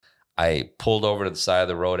I pulled over to the side of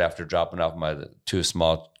the road after dropping off my 2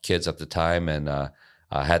 small kids at the time, and I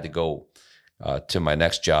had to go to my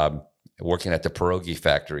next job, working at the pierogi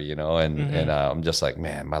factory, and I'm just like,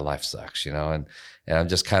 man, my life sucks, and I'm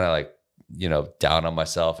just kind of like, down on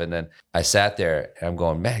myself. And then I sat there and I'm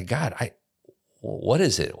going, man, God, what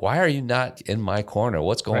is it? Why are you not in my corner?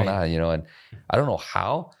 What's going on? And I don't know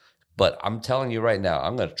how, but I'm telling you right now,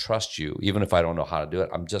 I'm going to trust you. Even if I don't know how to do it,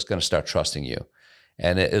 I'm just going to start trusting you.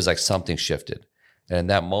 And it was like something shifted. And in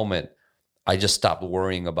that moment, I just stopped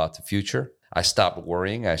worrying about the future. I stopped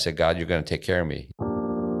worrying. I said, God, you're going to take care of me.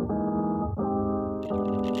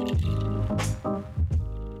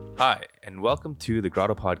 Hi, and welcome to the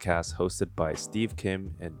Grotto Podcast hosted by Steve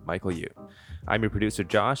Kim and Michael Yu. I'm your producer,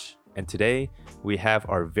 Josh, and today we have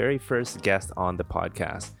our very first guest on the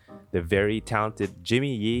podcast. The very talented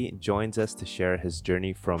Jimmy Yi joins us to share his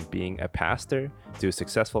journey from being a pastor to a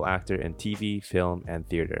successful actor in TV, film, and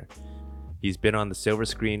theater. He's been on the silver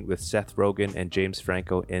screen with Seth Rogen and James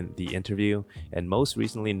Franco in The Interview, and most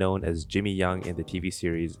recently known as Jimmy Young in the TV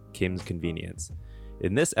series Kim's Convenience.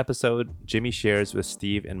 In this episode, Jimmy shares with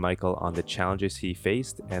Steve and Michael on the challenges he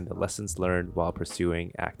faced and the lessons learned while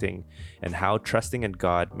pursuing acting, and how trusting in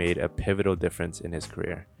God made a pivotal difference in his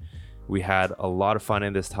career. We had a lot of fun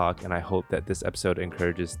in this talk, and I hope that this episode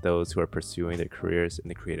encourages those who are pursuing their careers in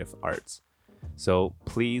the creative arts. So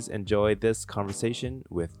please enjoy this conversation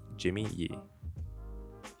with Jimmy Yi.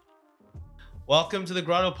 Welcome to the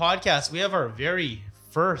Grotto Podcast. We have our very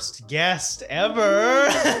first guest ever.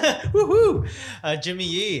 Woohoo! Jimmy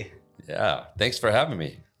Yi. Yeah. Thanks for having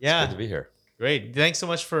me. Yeah. It's good to be here. Great. Thanks so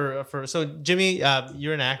much for so Jimmy,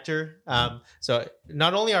 you're an actor. So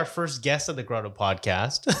not only our first guest of the Grotto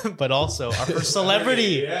Podcast, but also our first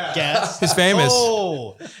celebrity guest. He's famous.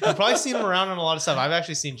 Oh, you've probably seen him around on a lot of stuff. I've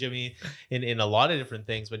actually seen Jimmy in a lot of different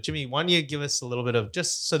things. But Jimmy, why don't you give us a little bit of,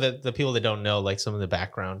 just so that the people that don't know, like some of the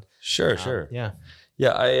background. Sure. Yeah.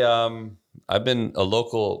 Yeah. I've been a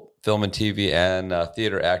local film and TV and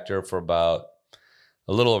theater actor for about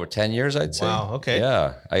a little over 10 years, I'd say. Wow. Okay.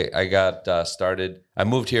 Yeah. I got started. I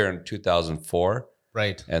moved here in 2004.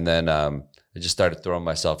 Right. And then I just started throwing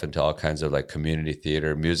myself into all kinds of like community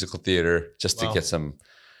theater, musical theater, just to get some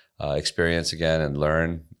experience again and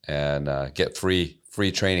learn and get free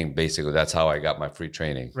training. Basically, that's how I got my free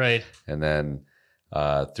training. Right. And then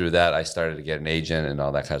through that, I started to get an agent and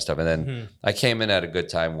all that kind of stuff. And then I came in at a good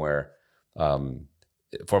time where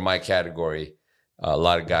for my category, a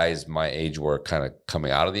lot of guys my age were kind of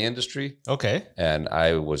coming out of the industry. Okay. And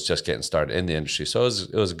I was just getting started in the industry. So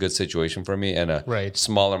it was a good situation for me, and a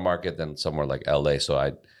smaller market than somewhere like LA. So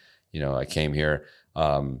I came here.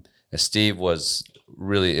 And Steve was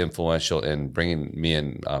really influential in bringing me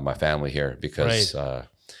and my family here because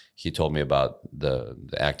he told me about the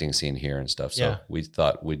acting scene here and stuff. So we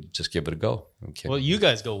thought we'd just give it a go. Okay. Well, you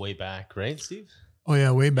guys go way back, right, Steve? Oh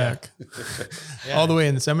yeah, way back. All the way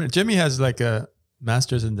in the seminary. Jimmy has like a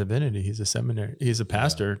master's in divinity. He's a seminary. He's a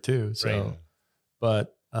pastor too. So,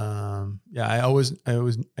 but I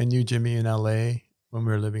knew Jimmy in LA when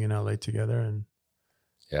we were living in LA together, and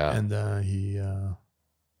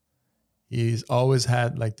he's always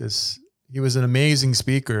had like this. He was an amazing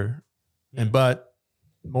speaker, but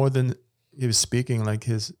more than he was speaking, like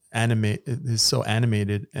he's so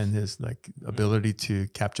animated, and his like ability to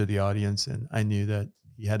capture the audience. And I knew that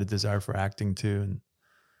he had a desire for acting too,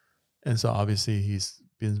 and so obviously he's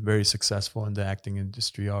been very successful in the acting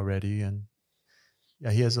industry already. And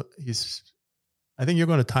he's. I think you're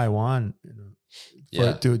going to Taiwan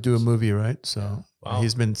to do a movie, right? So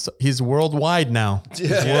he's worldwide now.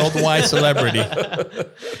 He's a worldwide celebrity.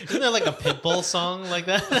 Isn't there like a Pitbull song like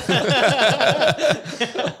that?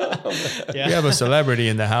 We have a celebrity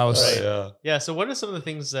in the house. Right. Yeah. So what are some of the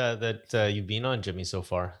things that you've been on, Jimmy, so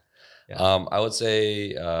far? I would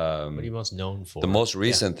say what are you most known for? The most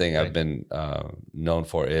recent thing I've been known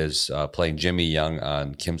for is playing Jimmy Young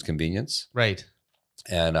on Kim's Convenience. Right.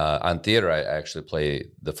 And on theater, I actually play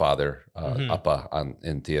the father, Appa,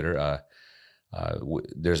 in theater.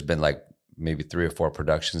 There's been like maybe 3 or 4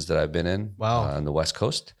 productions that I've been in on the West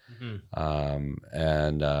Coast.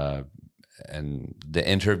 And The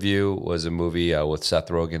Interview was a movie with Seth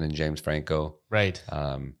Rogen and James Franco. Right.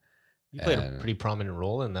 You played a pretty prominent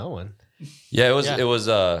role in that one. Yeah, it was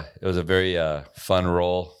a very fun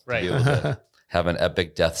role to be able to have an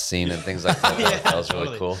epic death scene and things like that. That was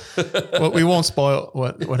really cool. Well, we won't spoil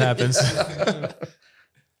what happens.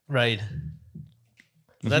 Right.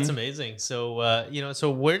 That's amazing. So,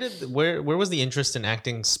 so where was the interest in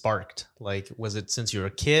acting sparked? Like, was it since you were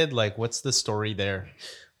a kid? Like, what's the story there?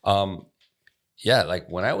 Like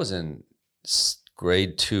when I was in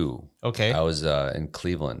grade 2, okay, I was in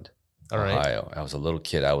Cleveland, All right. Ohio. I was a little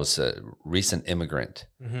kid. I was a recent immigrant.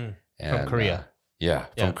 Mhm. And, Korea. Yeah,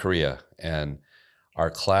 Yeah. from Korea. And our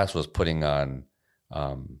class was putting on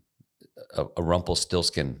a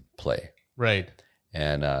Rumpelstiltskin play. Right.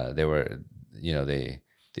 And they were, they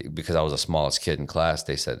because I was the smallest kid in class,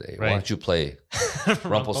 they said, hey, why Right. don't you play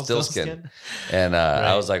Rumpelstiltskin? And Right.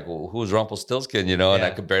 I was like, well, who's Rumpelstiltskin? And I Yeah.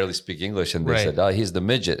 could barely speak English. And they Right. said, oh, he's the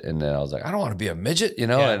midget. And then I was like, I don't want to be a midget,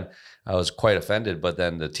 Yeah. And I was quite offended. But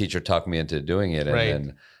then the teacher talked me into doing it. And Right.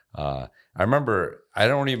 then I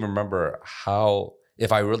don't even remember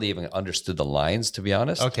if I really even understood the lines, to be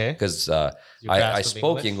honest. Okay. Because Your I grasp of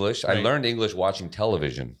spoke English. I Right. learned English watching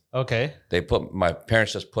television. Okay. My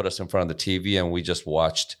parents just put us in front of the TV and we just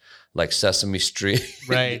watched like Sesame Street,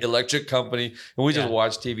 Right. Electric Company, and we just Yeah.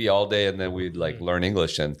 watched TV all day, and then we'd like learn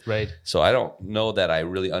English. And Right. so I don't know that I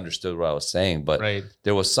really understood what I was saying, but Right.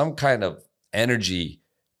 there was some kind of energy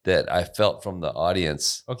that I felt from the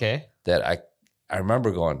audience Okay. that I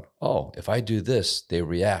remember going, oh, if I do this, they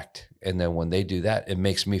react, and then when they do that, it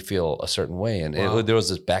makes me feel a certain way, and Wow. there was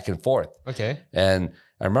this back and forth, Okay. and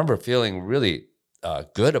I remember feeling really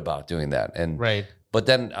good about doing that, and Right. but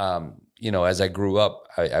then, as I grew up,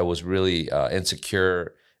 I was really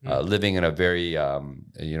insecure, living in a very,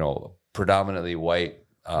 predominantly white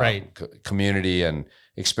Right. community and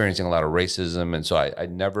experiencing a lot of racism. And so I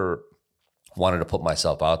never wanted to put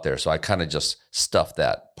myself out there. So I kind of just stuffed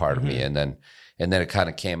that part of me. And then it kind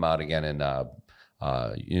of came out again in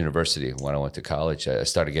university. When I went to college, I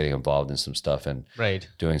started getting involved in some stuff and Right.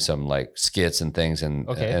 doing some like skits and things. And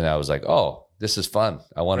Okay. I was like, oh, this is fun.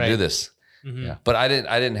 I want to do Right. this. Mhm. Yeah, but I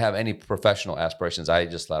didn't have any professional aspirations. I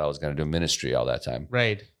just thought I was going to do ministry all that time.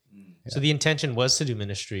 Right. So the intention was to do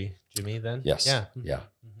ministry, Jimmy, then? Yes. Yeah. Yeah.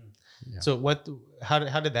 So how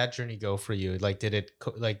did that journey go for you? Like, did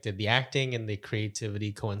the acting and the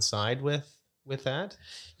creativity coincide with that?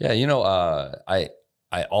 Yeah.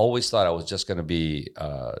 I always thought I was just going to be,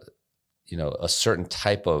 a certain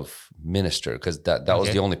type of minister because that was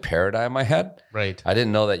Okay. the only paradigm I had. Right. I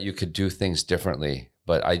didn't know that you could do things differently,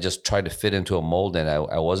 but I just tried to fit into a mold, and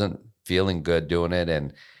I wasn't feeling good doing it.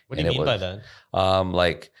 And What do you and it mean by was, that?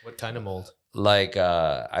 like What kind of mold?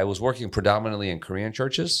 I was working predominantly in Korean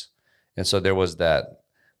churches, and so there was that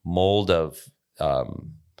mold of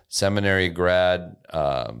seminary grad.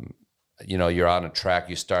 You're on a track.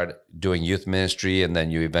 You start doing youth ministry, and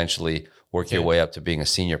then you eventually work your Okay. way up to being a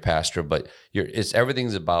senior pastor. But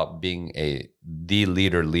everything's about being the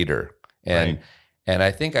leader, and Right. and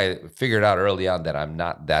I think I figured out early on that I'm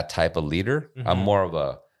not that type of leader. I'm Mhm. more of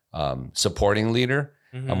a supporting leader.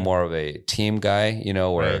 I'm Mhm. more of a team guy,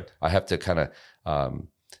 where Right. I have to kind of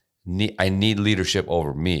I need leadership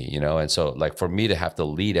over me, and so like for me to have to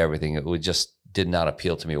lead everything, it just did not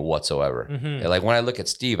appeal to me whatsoever. Mhm. And like when I look at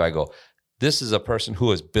Steve, I go, this is a person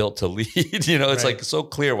who is built to lead. It's Right. like so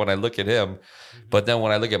clear when I look at him, but then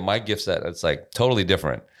when I look at my gift set, it's like totally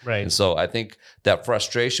different. Right. And so I think that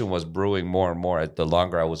frustration was brewing more and more the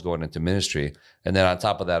longer I was going into ministry. And then on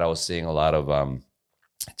top of that, I was seeing a lot of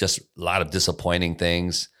just a lot of disappointing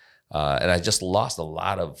things. And I just lost a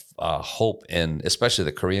lot of hope in especially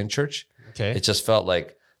the Korean church. Okay. It just felt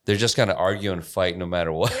like they're just going to argue and fight no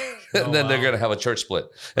matter what. And Oh, then they're wow. going to have a church split.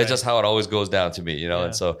 Right. It's just how it always goes down to me, Yeah.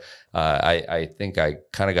 And so I think I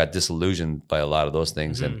kind of got disillusioned by a lot of those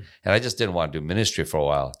things. And I just didn't want to do ministry for a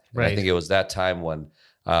while. And Mm-hmm. Right. I think it was that time when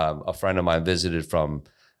a friend of mine visited from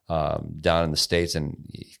down in the States, and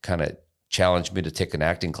he kind of challenged me to take an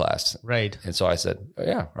acting class. Right. And so I said, oh,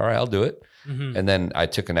 yeah, all right, I'll do it. Mhm. And then I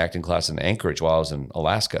took an acting class in Anchorage while I was in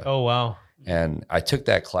Alaska. Oh wow. And I took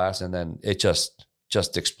that class, and then it just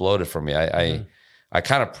exploded for me. I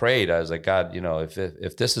kind of prayed. I was like, God,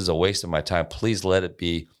 if this is a waste of my time, please let it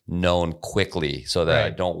be known quickly so that I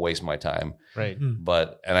Right. don't waste my time. Right.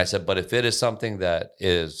 And I said, but if it is something that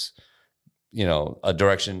is, a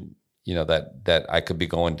direction, that I could be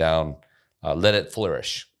going down, let it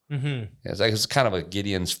flourish. Mm-hmm. It's kind of a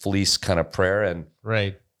Gideon's fleece kind of prayer.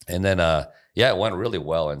 Right. And then, it went really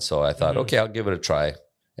well. And so I thought, Mhm. okay, I'll give it a try.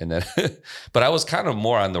 And then, but I was kind of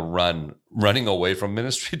more on the running away from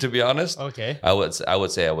ministry, to be honest. Okay. I would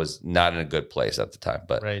say I was not in a good place at the time,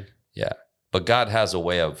 but Right. but God has a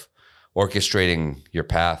way of orchestrating your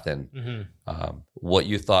path, and Mm-hmm. what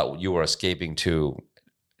you thought you were escaping to,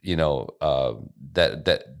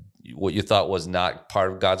 that what you thought was not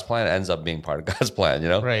part of God's plan ends up being part of God's plan,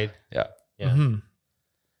 Right. Yeah. Yeah. Mhm.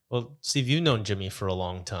 Well, Steve, you've known Jimmy for a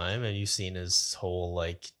long time, and you've seen his whole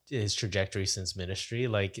his trajectory since ministry.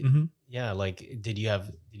 Mhm. Yeah, did you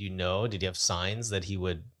have signs that he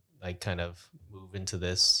would kind of move into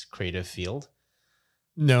this creative field?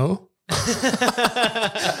 No,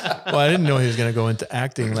 Well, I didn't know he was going to go into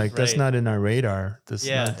acting. Like that's Right. not in our radar. That's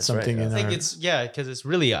Yeah. not That's something right, in I think our. it's because it's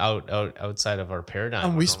really outside of our paradigm.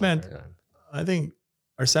 And our we normal spent- paradigm. I think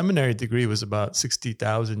our seminary degree was about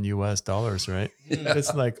 $60,000 US, right?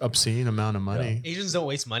 That's like obscene amount of money. Asians don't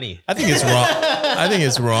waste money. I think it's wrong. I think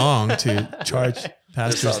it's wrong to charge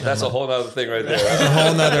pastors. That's a whole other thing right there.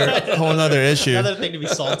 a whole nother issue. Another thing to be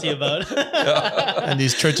salty about. And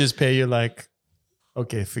these churches pay you like,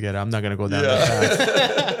 okay, forget it. I'm not going to go down that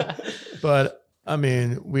path. But I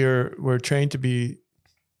mean, we're trained to be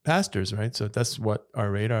pastors, right? So that's what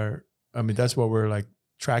our radar. I mean, that's what we're like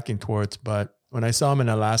tracking towards. But when I saw him in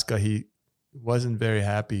Alaska, he wasn't very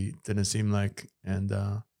happy. Didn't seem like, and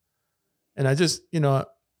I just,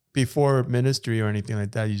 before ministry or anything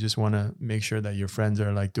like that, you just want to make sure that your friends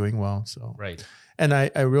are like doing well. So Right. and I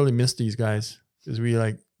really miss these guys because we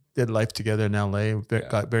like did life together in LA,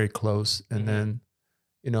 got very close, and Mhm. then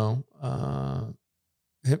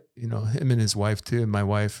him and his wife too, and my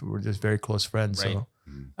wife were just very close friends. Right. So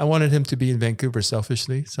Mhm. I wanted him to be in Vancouver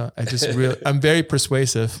selfishly. So I just I'm very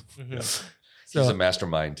persuasive. Mhm. He's a So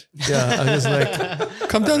mastermind. yeah, I was like,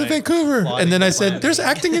 come down to Right. Vancouver, Plotting and then I the said, plan. "There's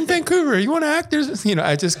acting in Vancouver. You want to act?" There's,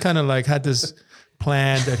 I just kind of like had this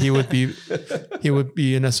plan that he would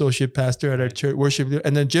be an associate pastor at our church worship,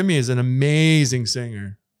 and then Jimmy is an amazing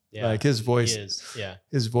singer. Yeah. Like his He voice, is. Yeah.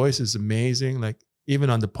 his voice is amazing. Like even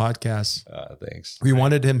on the podcast, Thanks. we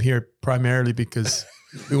wanted him here primarily because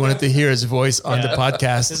we wanted to hear his voice on the Yeah.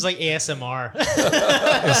 podcast. This is like ASMR.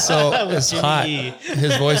 It's With Jimmy hot. E.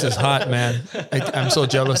 His voice is hot, man. I'm so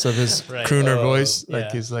jealous of his Right. crooner Oh, voice. Like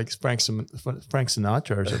yeah. he's like Frank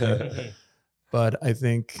Sinatra or something. But I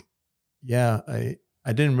think, yeah, I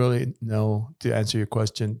didn't really know to answer your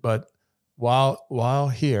question. But while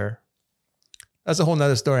here, that's a whole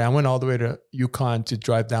nother story. I went all the way to Yukon to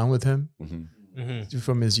drive down with him Mhm. Mhm.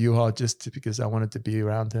 from his U-Haul because I wanted to be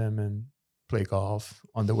around him and play golf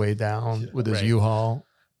on the way down with his Right. U-Haul.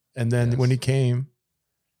 And then Yes. when he came,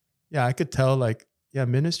 yeah, I could tell like, yeah,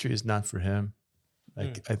 ministry is not for him.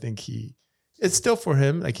 Like, I think it's still for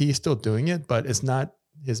him. Like he's still doing it, but it's not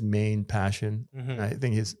his main passion. Mhm. And I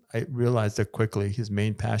think I realized that quickly. His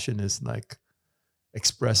main passion is like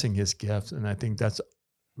expressing his gifts. And I think that's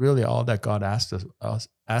really all that God asks of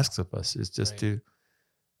us is just Right. to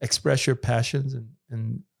express your passions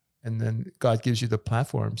and then God gives you the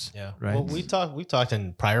platforms. Yeah. Right. Well, we've talked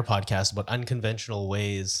in prior podcasts about unconventional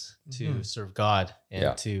ways to Mhm. serve God and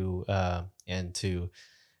Yeah. to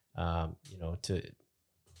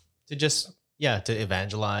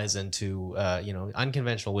evangelize and to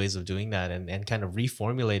unconventional ways of doing that and kind of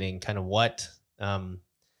reformulating kind of what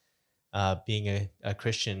being a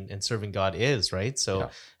Christian and serving God is, right? So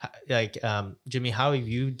Jimmy, how have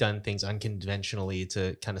you done things unconventionally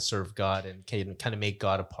to kind of serve God and kind of make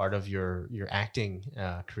God a part of your acting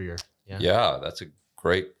career? Yeah, that's a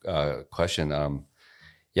great question.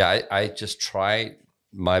 I just try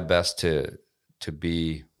my best to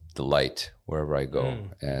be the light wherever I go.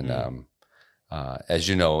 And as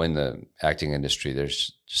you know, in the acting industry,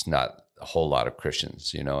 there's just not a whole lot of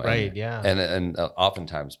Christians, and, Right. Yeah. and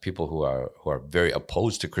oftentimes people who are very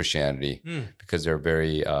opposed to Christianity because they're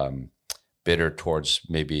very bitter towards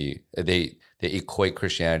maybe they equate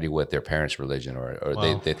Christianity with their parents' religion or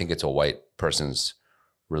Wow. they think it's a white person's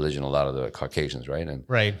religion. A lot of the Caucasians, right? And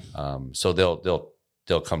Right. so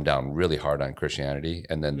they'll come down really hard on Christianity,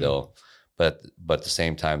 and then but at the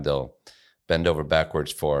same time they'll bend over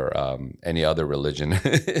backwards for any other religion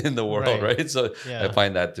in the world, right? So Yeah. I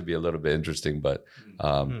find that to be a little bit interesting, but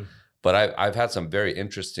I've had some very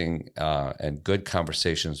interesting and good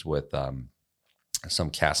conversations with some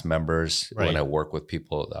cast members Right. when I work with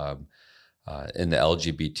people in the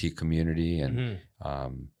LGBT community, and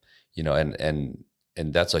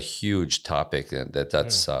and that's a huge topic, and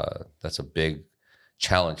that's a big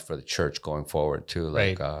challenge for the church going forward too,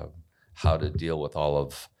 like how to deal with all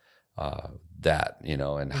of that,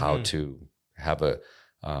 and how to have a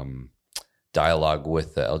dialogue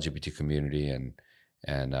with the LGBT community and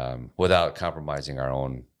without compromising our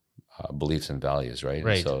own beliefs and values, right?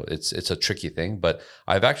 Right. And so it's a tricky thing, but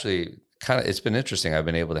I've actually it's been interesting. I've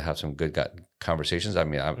been able to have some good conversations. I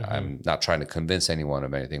mean, I'm not trying to convince anyone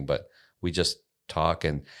of anything, but we just talk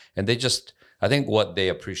and they just, I think what they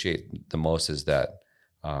appreciate the most is that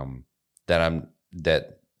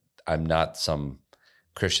that I'm not some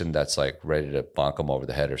Christian that's like ready to bonk them over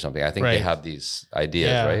the head or something. I think they Right. have these ideas,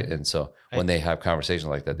 Yeah. right? And so when they have conversations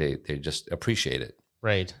like that, they just appreciate it.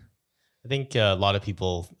 Right. I think a lot of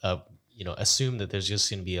people, assume that there's just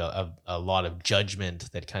going to be a lot of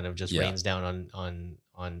judgment that kind of just Yeah. rains down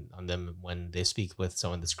on them when they speak with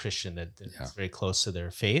someone that's Christian that's Yeah. very close to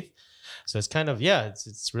their faith. So it's kind of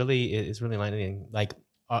it's really enlightening. Like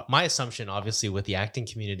my assumption, obviously, with the acting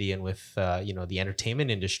community and with the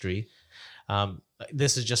entertainment industry.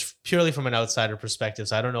 This is just purely from an outsider perspective,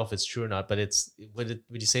 so I don't know if it's true or not. But would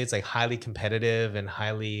you say it's like highly competitive and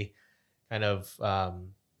highly kind of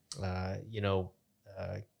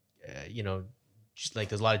just like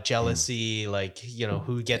there's a lot of jealousy, like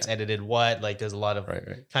who gets edited what, like there's a lot of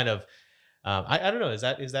kind of I don't know, is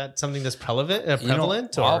that something that's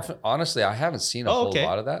prevalent or honestly, I haven't seen a whole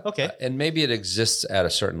lot of that. Okay. And maybe it exists at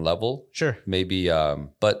a certain level. Sure. Maybe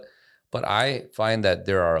but I find that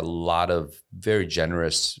there are a lot of very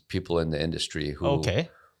generous people in the industry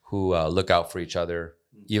who look out for each other,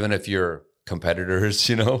 even if you're competitors.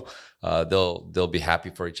 They'll be happy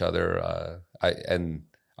for each other.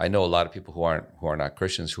 I know a lot of people who are not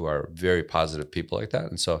Christians who are very positive people like that,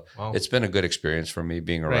 and so it's been a good experience for me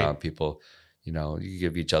being around people. You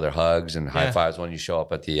give each other hugs and high fives when you show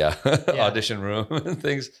up at the audition room and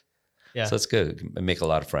things. Yeah. So it's good. I make a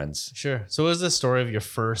lot of friends. Sure. So what was the story of your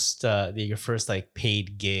first like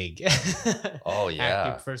paid gig? Oh yeah.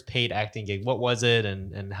 Your first paid acting gig. What was it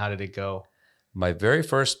and how did it go? My very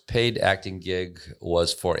first paid acting gig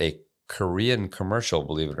was for a Korean commercial,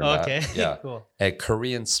 believe it or not. Okay. Yeah. Cool. A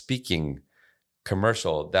Korean speaking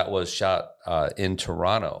commercial that was shot in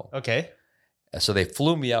Toronto. Okay. So they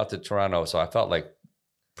flew me out to Toronto. So I felt like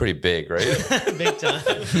pretty big, right? Big time.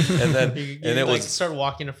 And then it was start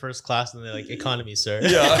walking to first class and they're like, economy, sir.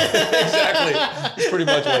 Yeah, exactly. That's pretty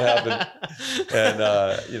much what happened. And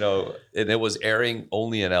and it was airing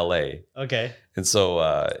only in LA. Okay. And so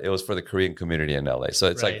it was for the Korean community in LA. So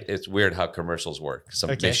it's like it's weird how commercials work.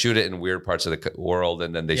 They shoot it in weird parts of the world,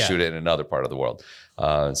 and then they shoot it in another part of the world.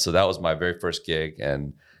 So that was my very first gig,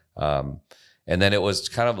 and then it was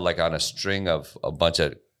kind of like on a string of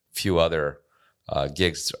a few other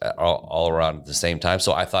gigs all around at the same time.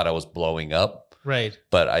 So I thought I was blowing up, right?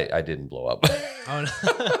 But I didn't blow up. Oh,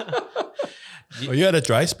 no. Well, you had a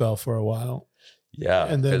dry spell for a while. Yeah,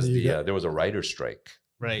 and then there was a writer's strike,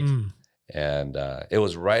 right? And it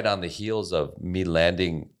was right on the heels of me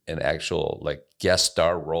landing an actual like guest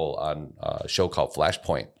star role on a show called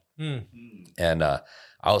Flashpoint. And I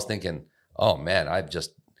was thinking, oh man,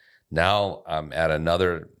 now I'm at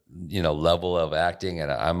another level of acting,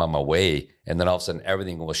 and I'm on my way. And then all of a sudden,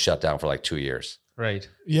 everything was shut down for like 2 years. Right.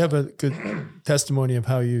 You have a good testimony of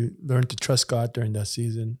how you learned to trust God during that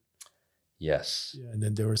season. Yes. Yeah, and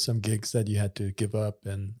then there were some gigs that you had to give up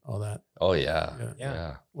and all that. Oh yeah.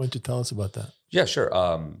 Why don't you tell us about that? Yeah, sure.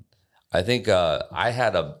 I think I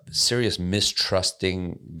had a serious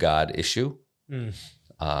mistrusting God issue.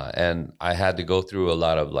 And I had to go through a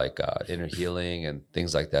lot of like inner healing and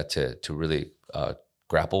things like that to really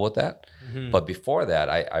grapple with that. But before that,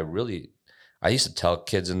 I used to tell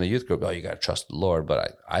kids in the youth group, oh, you got to trust the Lord.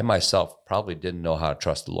 But I myself probably didn't know how to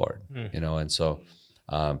trust the Lord, and so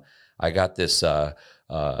I got this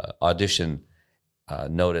audition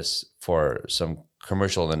notice for some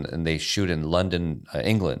commercial, and they shoot in London,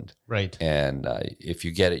 England. Right. And if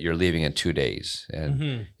you get it, you're leaving in 2 days.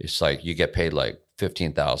 And it's like you get paid like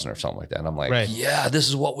 $15,000 or something like that. And I'm like, yeah, this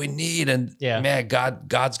is what we need. And man,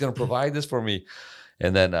 God's going to provide this for me.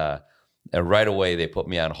 And then and right away they put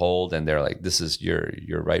me on hold, and they're like, this is you're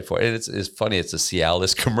right for it. And it's funny. It's a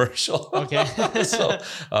Cialis commercial. Okay. So,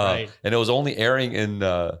 and it was only airing in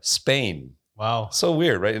Spain. Wow. So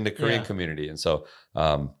weird, right? In the Korean community. And so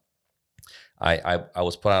I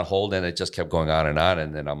was put on hold, and it just kept going on.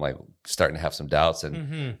 And then I'm like starting to have some doubts.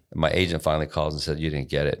 And my agent finally calls and said, you didn't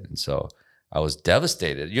get it. And so I was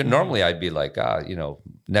devastated. Normally I'd be like,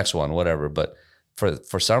 next one, whatever. But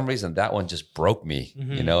for some reason, that one just broke me,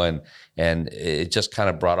 and it just kind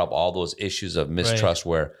of brought up all those issues of mistrust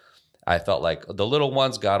where I felt like the little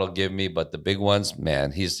ones God will give me, but the big ones,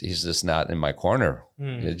 man, he's just not in my corner.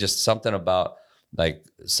 It's just something about like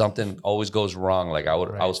something always goes wrong. Like I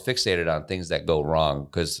was fixated on things that go wrong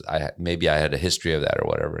because I had a history of that or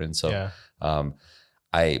whatever. And so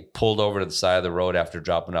I pulled over to the side of the road after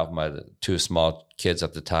dropping off my 2 small kids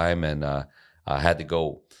at the time, and I had to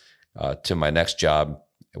go to my next job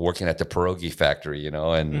working at the pierogi factory, and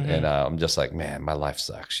I'm just like, man, my life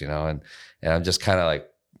sucks, and I'm just kind of like,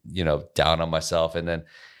 down on myself.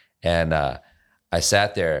 And I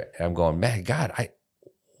sat there and I'm going, man, God,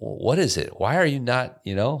 what is it? Why are you not,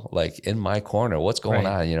 like in my corner? What's going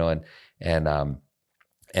on,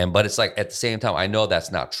 but it's like at the same time, I know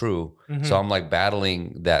that's not true. So I'm like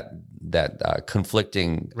battling that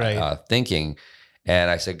conflicting thinking.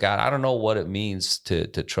 And I said, God, I don't know what it means to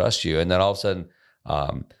trust you. And then all of a sudden,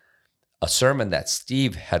 a sermon that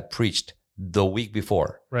Steve had preached the week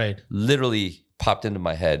before. Right. Literally popped into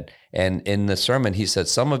my head. And in the sermon, he said,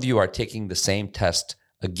 some of you are taking the same test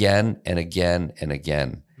again and again and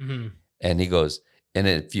again. Mm-hmm. And he goes,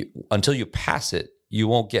 and until you pass it, you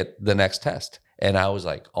won't get the next test. And I was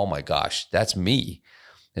like, oh my gosh, that's me.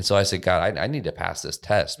 And so I said, God, I need to pass this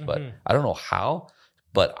test, but I don't know how.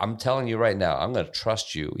 But I'm telling you right now, I'm going to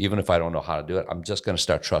trust you. Even if I don't know how to do it, I'm just going to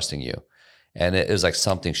start trusting you. And it was like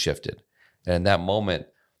something shifted. And in that moment,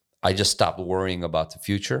 I just stopped worrying about the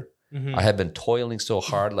future. Mm-hmm. I had been toiling so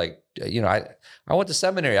hard. Like, I went to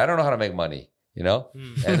seminary. I don't know how to make money, and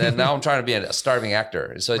then now I'm trying to be a starving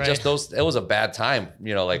actor. So it was a bad time,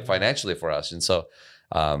 like financially for us. And so,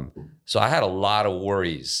 so I had a lot of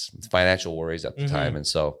worries, financial worries at the time. And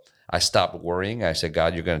so I stopped worrying. I said,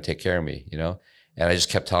 God, you're going to take care of me, and I just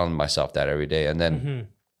kept telling myself that every day. And then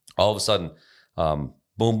all of a sudden,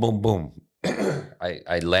 boom, boom, boom.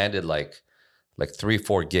 I landed like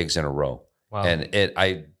 3-4 gigs in a row. Wow. And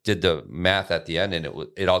I did the math at the end, and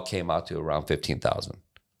it all came out to around 15,000.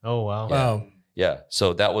 Oh, wow. Yeah. Wow. Yeah.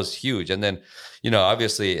 So that was huge. And then,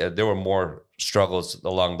 obviously there were more struggles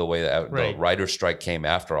along the way. The writer's strike came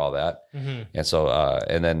after all that. Mm-hmm. And so,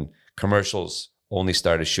 and then commercials only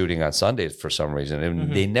started shooting on Sundays for some reason.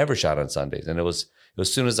 And they never shot on Sundays. And it was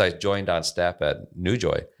as soon as I joined on staff at New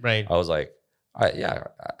Joy, right. I was like,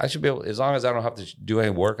 I should be able, as long as I don't have to do any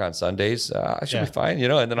work on Sundays, I should be fine,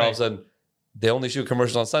 And then all of a sudden they only shoot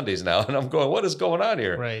commercials on Sundays now. And I'm going, what is going on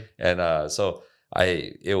here? Right. And so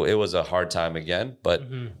it was a hard time again, but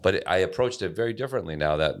I approached it very differently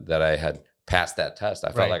now that I had passed that test.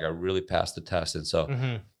 I felt like I really passed the test. And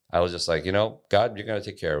so I was just like, God, you're going to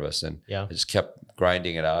take care of us. And I just kept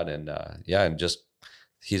grinding it out. And and just,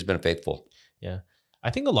 he's been faithful. Yeah. I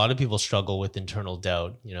think a lot of people struggle with internal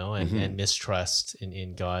doubt, and mistrust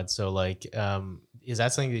in God. So like, is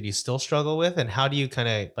that something that you still struggle with? And how do you kind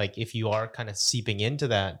of like, if you are kind of seeping into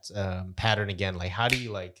that pattern again, like how do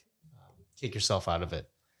you kick yourself out of it?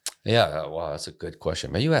 Yeah. Wow. That's a good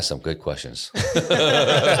question, man. You asked some good questions.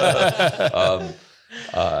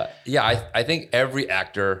 I think every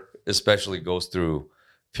actor especially goes through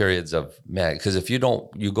periods of, man, because if you go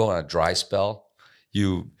on a dry spell,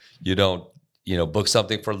 you don't, book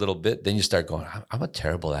something for a little bit, then you start going, I'm a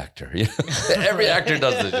terrible actor. Every actor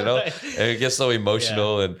does this, and it gets so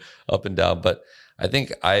emotional and up and down. But I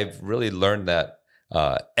think I've really learned that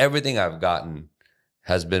everything I've gotten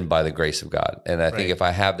has been by the grace of God. And I think if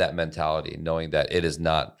I have that mentality, knowing that it is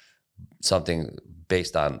not something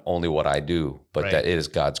based on only what I do, but that it is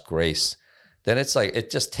God's grace, then it's like, it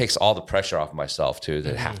just takes all the pressure off myself to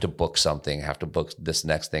have to book something, have to book this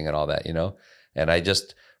next thing and all that, And I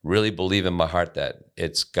just really believe in my heart that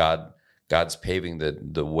it's God's paving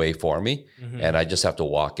the way for me, and I just have to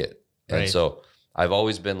walk it. And so I've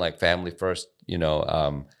always been like family first,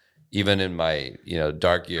 even in my,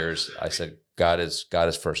 dark years, I said, God is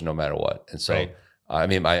first no matter what. And so, I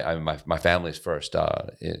mean, my family's first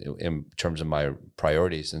in terms of my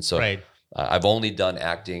priorities. And so I've only done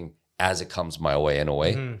acting as it comes my way in a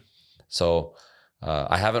way. So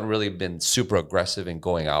I haven't really been super aggressive in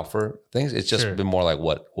going out for things. It's just been more like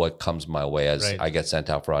what comes my way as I get sent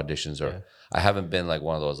out for auditions, or I haven't been like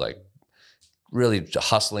one of those like really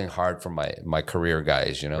hustling hard for my career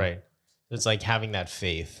guys, Right. It's like having that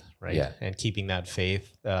faith, right? Yeah. And keeping that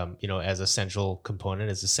faith, as a central component,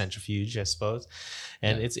 as a centrifuge, I suppose.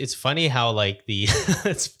 And it's funny how like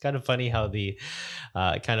it's kind of funny how the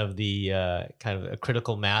kind of a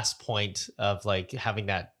critical mass point of like having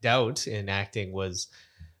that doubt in acting was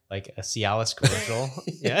like a Cialis commercial.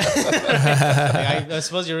 Yeah. I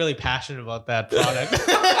suppose you're really passionate about that product.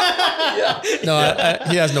 No,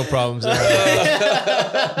 he has no problems there.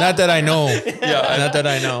 Not that I know. Not that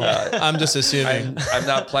I know. I'm just assuming. I'm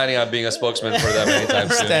not planning on being a spokesman for them anytime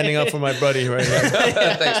soon. Standing up for my buddy right here.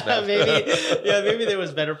 Thanks, man. Maybe there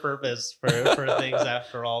was better purpose for things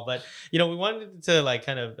after all. But we wanted to like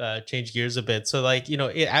kind of change gears a bit. So like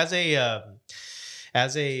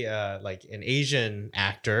as a like an Asian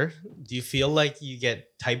actor, do you feel like you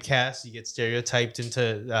get typecast, you get stereotyped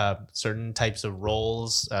into certain types of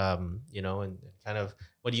roles, and kind of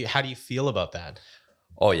how do you feel about that?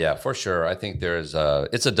 Oh yeah, for sure. I think it's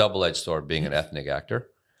a double-edged sword being an ethnic actor.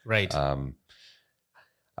 Right. On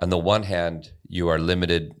the one hand, you are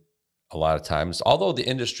limited a lot of times, although the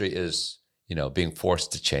industry is, being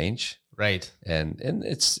forced to change. Right. And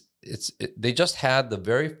they just had the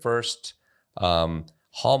very first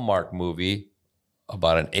Hallmark movie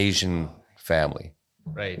about an Asian family.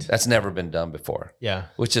 Right. That's never been done before. Yeah.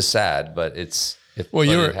 Which is sad, but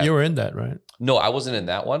you were in that, right? No, I wasn't in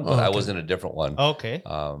that one, but I was in a different one. Okay.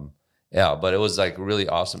 But it was like really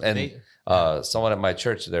awesome. And Someone at my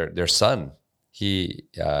church, their son,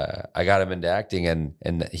 I got him into acting,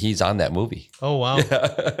 and he's on that movie. Oh wow,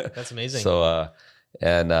 Yeah. that's amazing. So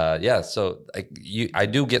so I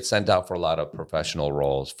do get sent out for a lot of professional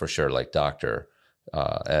roles for sure, like doctor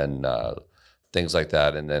and things like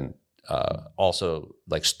that, and then also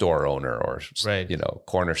like store owner or Right.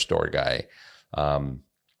 corner store guy.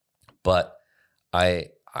 But I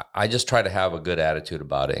just try to have a good attitude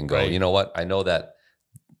about it and go, Right. you know what? I know that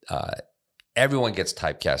everyone gets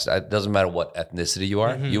typecast. It doesn't matter what ethnicity you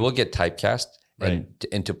are. Mhm. You will get typecast Right.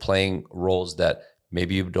 into playing roles that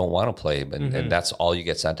maybe you don't want to play, and that's all you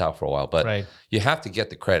get sent out for a while. But Right. you have to get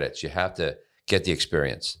the credits. You have to get the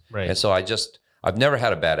experience. Right. And so I've never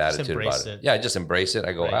had a bad attitude about embrace it. it. Yeah, I just embrace it.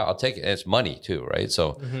 I go, Right. I'll take it. And it's money too, right?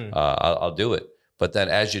 So Mhm. I'll do it. But then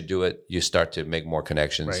as you do it, you start to make more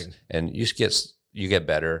connections, Right. and you get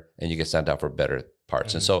better, and you get sent out for better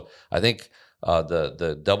parts. And so I think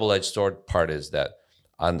the double-edged sword part is that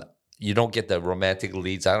you don't get the romantic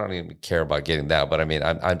leads. I don't even care about getting that, but I mean,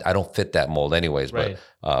 I don't fit that mold anyways. Right.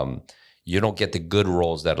 But you don't get the good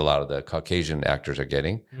roles that a lot of the Caucasian actors are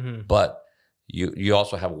getting. Mhm. But you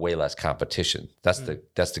also have way less competition. That's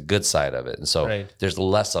the good side of it. And so Right. there's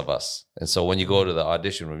less of us. And so when you go to the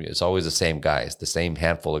audition room, it's always the same guys, the same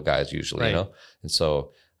handful of guys usually, Right. And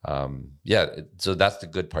so so that's the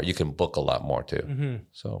good part. You can book a lot more too. Mhm.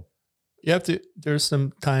 So You have to. There's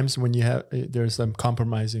some times when there's some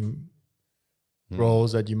compromising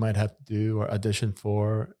roles that you might have to do or audition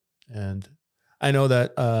for, and I know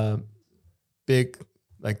that big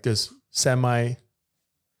like this semi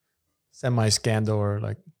scandal or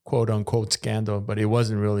like quote unquote scandal, but it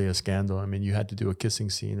wasn't really a scandal. I mean, you had to do a kissing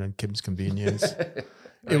scene on Kim's Convenience.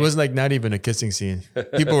 It was like not even a kissing scene.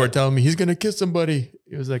 People were telling me he's gonna kiss somebody.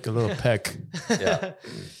 It was like a little peck. yeah.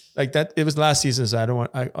 Like that. It was last season, so I don't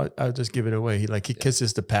want. I'll just give it away. He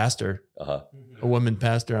kisses the pastor, Uh-huh. a woman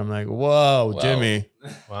pastor. I'm like, whoa, Wow. Jimmy.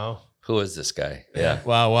 Wow. Who is this guy? Yeah.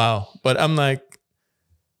 Wow. But I'm like,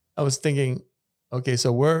 I was thinking, okay,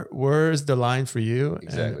 so where is the line for you?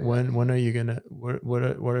 Exactly. And when are you gonna? What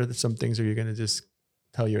are some things are you gonna just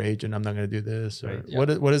tell your agent I'm not gonna do this? Or Right.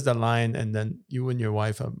 Yeah. what is the line? And then you and your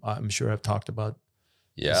wife, I'm sure have talked about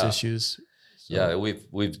these Yeah. issues. So- Yeah,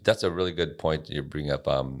 we've that's a really good point that you bring up.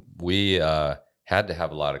 We had to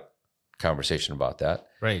have a lot of conversation about that.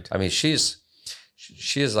 Right. I mean, she is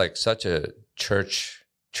like such a church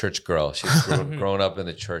girl. She's grown up in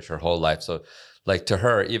the church her whole life. So like to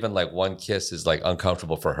her, even like one kiss is like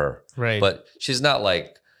uncomfortable for her. Right. But she's not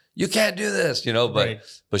like, you can't do this, but Right.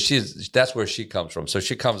 but that's where she comes from. So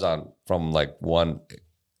she comes on from like one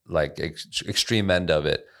like extreme end of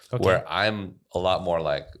it. Okay. Where I'm a lot more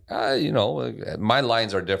like, my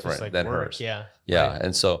lines are Just different like than work. hers. Yeah. Yeah. Right.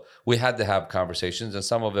 And so we had to have conversations, and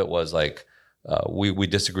some of it was like, we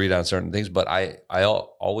disagreed on certain things, but I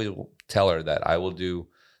always tell her that I will do,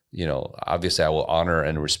 obviously I will honor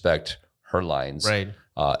and respect her lines. Right.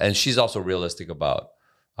 And she's also realistic about,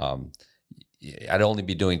 I'd only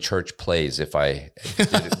be doing church plays if I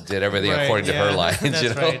did everything Right, according to her yeah, lines,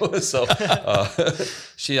 that's right. So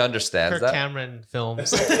she understands Kirk that. Cameron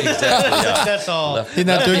films. Exactly. Yeah. That's all. Left- He's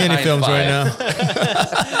not left doing any behind films right five. now.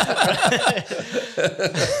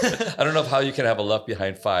 I don't know how you can have a Left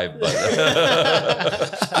Behind 5, but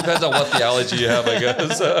depends on what theology you have, I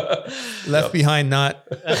guess. Left Behind, not.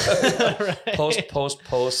 Right.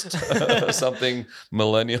 Post, something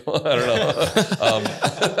millennial. I don't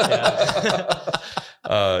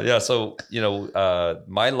know. So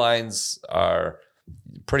my lines are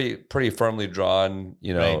pretty firmly drawn.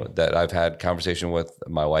 Right. That I've had conversation with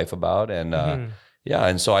my wife about, and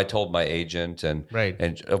and so I told my agent, and Right.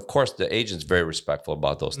 and of course the agent's very respectful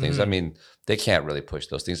about those things. Mhm. I mean, they can't really push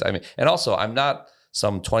those things. I mean, and also I'm not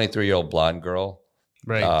some 23-year-old blonde girl.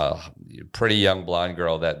 Right. Pretty young blonde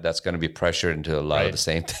girl that's going to be pressured into a lot Right. of the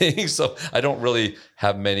same things. So I don't really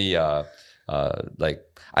have many. I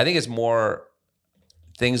think it's more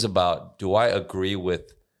things about do I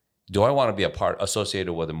want to be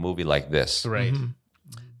associated with a movie like this? Right. Mhm.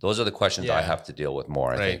 Those are the questions I Yeah. have to deal with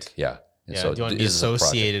more. I Right. think. Yeah. And Yeah. so Do you want to be this is a project.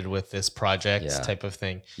 associated with this project Yeah. type of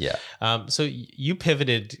thing? Yeah. So you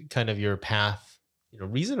pivoted kind of your path,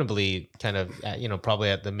 reasonably kind of, probably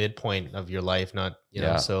at the midpoint of your life, not,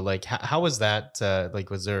 Yeah. so like, how was that,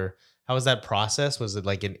 how was that process? Was it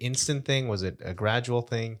like an instant thing? Was it a gradual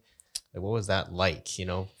thing? Like, what was that like,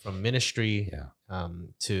 from ministry,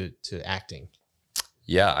 to acting?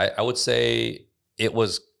 Yeah. I would say it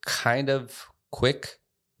was kind of quick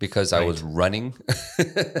because I Right. was running,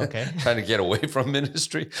 Okay. trying to get away from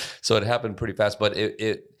ministry. So it happened pretty fast, but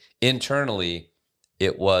it internally,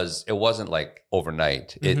 it wasn't like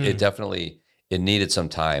overnight. Mhm. It definitely, it needed some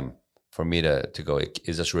time for me to go,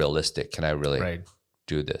 is this realistic? Can I really Right.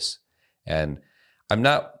 do this? And I'm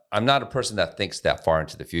not a person that thinks that far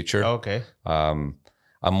into the future. Okay.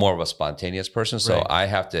 I'm more of a spontaneous person. So Right. I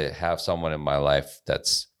have to have someone in my life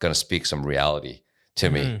that's going to speak some reality to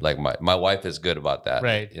me. Like my wife is good about that.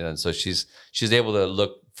 Right. You know, and so she's able to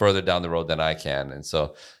look further down the road than I can. And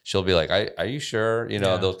so she'll be like, are you sure? You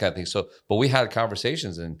know, Yeah. those kind of things. So, but we had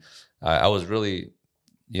conversations, and I was really,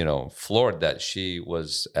 you know, floored that she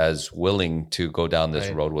was as willing to go down this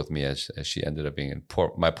Right. road with me as she ended up being.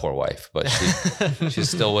 My poor wife, but she's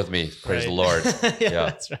still with me. Praise the Right. Lord. yeah, Yeah.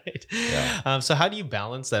 that's right. Yeah. So how do you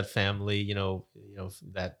balance that family? You know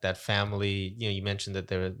that family. You know, you mentioned that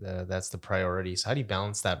that's the priority. So how do you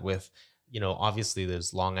balance that with, you know, obviously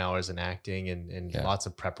there's long hours in acting and Yeah. lots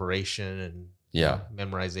of preparation and Yeah.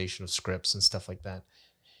 memorization of scripts and stuff like that.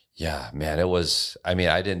 Yeah, man, it was. I mean,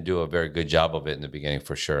 I didn't do a very good job of it in the beginning,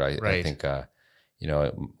 for sure. I Right. think, you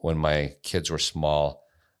know, when my kids were small,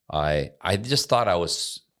 I just thought I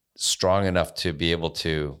was strong enough to be able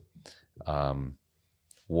to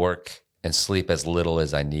work and sleep as little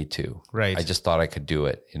as I need to. Right. I just thought I could do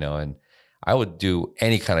it, you know, and I would do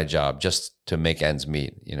any kind of job just to make ends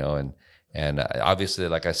meet, you know, and obviously,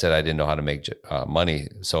 like I said, I didn't know how to make money,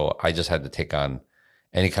 so I just had to take on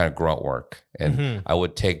any kind of grunt work, and Mhm. I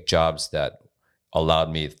would take jobs that allowed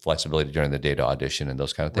me flexibility during the day to audition and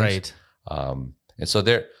those kind of things. Right. And so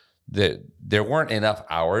there weren't enough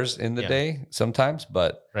hours in the Yeah. day sometimes,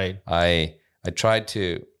 but Right. I tried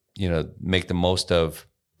to, you know, make the most of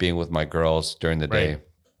being with my girls during the day.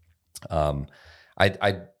 Right.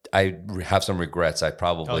 I have some regrets. I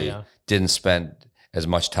probably yeah. didn't spend as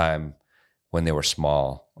much time when they were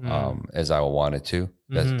small as I wanted to.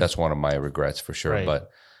 That's one of my regrets for sure. Right.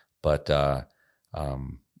 But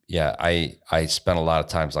yeah, I spent a lot of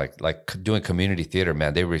times like doing community theater.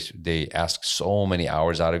 Man, they ask so many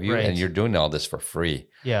hours out of you, Right. and you're doing all this for free.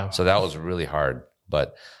 Yeah. So that was really hard.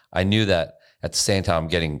 But I knew that at the same time, I'm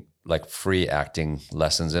getting like free acting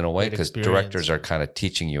lessons in a way, Great because experience. directors are kind of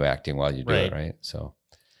teaching you acting while you do it, Right. right? So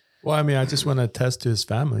Well, I mean, I just want to attest to his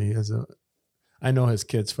family. I know his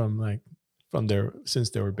kids since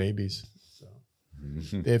they were babies. So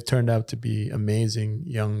they've turned out to be amazing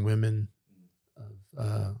young women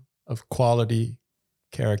of quality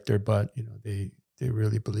character, but you know, they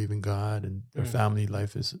really believe in God, and their family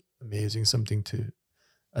life is amazing, something to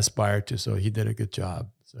aspire to. So he did a good job.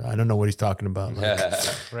 So I don't know what he's talking about.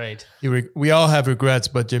 Like, Right. we all have regrets,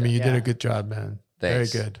 but Jimmy, you did Yeah. a good job, man.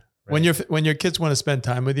 Thanks. Very good. Right. When your kids want to spend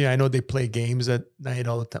time with you, I know they play games at night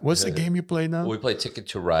all the time. What's the game you play now? we play Ticket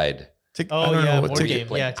to Ride. Oh, I don't yeah, know what board ticket. game.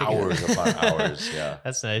 Play Yeah, Ticket. hours upon hours. Yeah.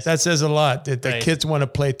 That's nice. That says a lot. That the Right. kids want to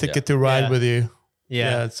play Ticket Yeah. to Ride Yeah. with you.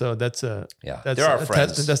 yeah. So that's a Yeah. that's They're our a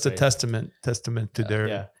friends. that's a Right. testament to their.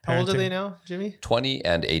 Yeah. How old are parenting. they now, Jimmy? 20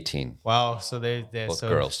 and 18. Wow. So they're Both so,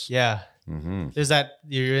 girls. Yeah. Mm-hmm. There's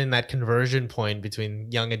you're in that conversion point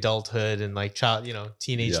between young adulthood and like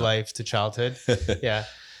teenage Yeah. life to childhood. Yeah.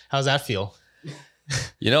 How's that feel?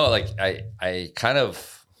 You know, like I kind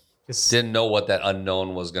of It's- didn't know what that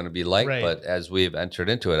unknown was going to be like, Right. but as we've entered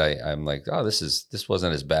into it, I'm like, oh, this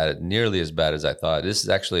wasn't nearly as bad as I thought. This is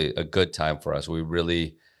actually a good time for us. We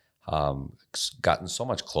really gotten so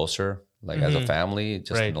much closer, like as a Mhm. family,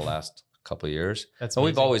 just Right. in the last couple of years. That's and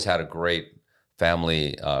we've amazing. always had a great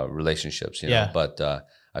family relationships, you know. Yeah. But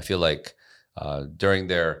I feel like during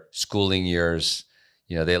their schooling years,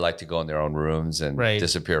 you know, they like to go in their own rooms and Right.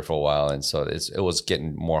 disappear for a while, and so it was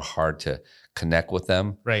getting more hard to connect with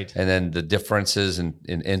them. Right. And then the differences in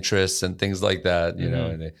interests and things like that, you know,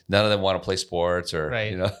 and none of them want to play sports or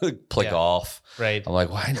Right. you know play Yeah. golf. Right. I'm like,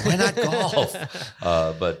 why not golf?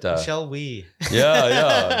 But Shall we?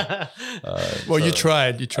 yeah. Well, you so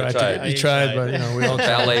tried. You tried. tried. You tried, but you know we all tried.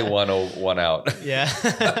 ballet one out. Yeah.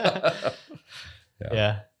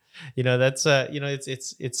 Yeah. You know, that's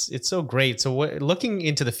it's so great. So looking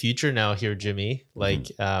into the future now here, Jimmy, like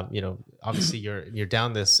you know, obviously you're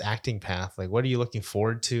down this acting path. Like, what are you looking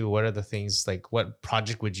forward to? What are the things, like what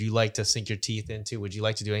project would you like to sink your teeth into? Would you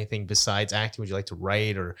like to do anything besides acting? Would you like to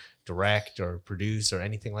write or direct or produce or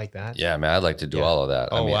anything like that? Yeah, man, I'd like to do Yeah. all of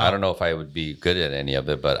that. I Oh, mean, wow. I don't know if I would be good at any of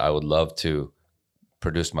it, but I would love to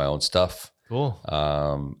produce my own stuff. Cool.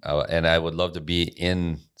 And I would love to be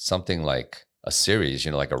in something like a series,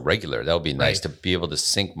 you know, like a regular. That would be nice Right. to be able to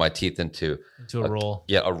sink my teeth into Into a role.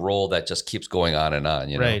 yeah, a role that just keeps going on and on,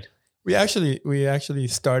 you know? Right. We actually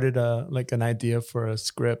started like an idea for a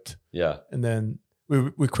script, Yeah. and then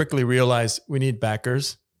we quickly realized we need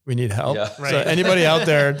backers. We need help. Yeah. So Right. anybody out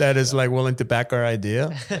there that is like willing to back our idea,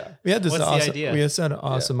 we had this What's the awesome. idea? We had an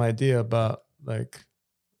awesome idea about like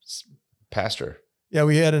Pastor.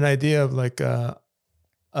 we had an idea of like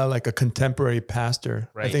like a contemporary pastor.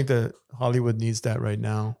 I Right. think that Hollywood needs that right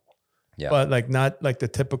now. Yeah. But like not like the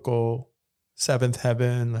typical Seventh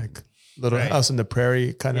Heaven, like Little Right. House on the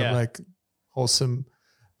Prairie, kind Yeah. of like wholesome.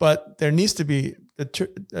 But there needs to be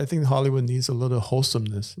I think Hollywood needs a little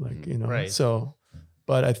wholesomeness, like Right. So,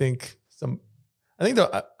 but I think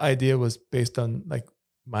the idea was based on like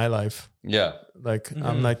my life. Yeah. Like Mhm.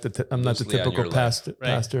 I'm not the Loosely on typical your life.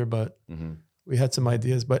 pastor, but Mhm. we had some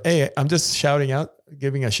ideas. But hey, I'm just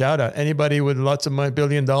giving a shout out. Anybody with lots of $1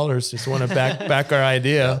 billion just want to back our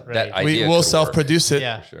idea. Right. That We idea will could self-produce it.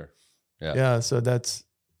 Yeah. work, for sure. Yeah. Yeah. So that's,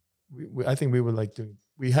 I think we would like to.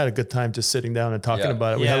 We had a good time just sitting down and talking Yeah.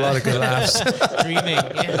 about it. We had a lot of good laughs. Dreaming.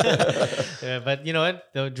 Yeah, but you know what?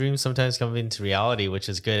 The dreams sometimes come into reality, which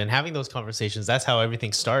is good. And having those conversations, that's how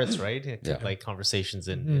everything starts, right? Yeah. Like conversations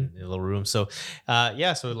in a little room. So,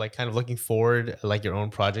 so like kind of looking forward, like your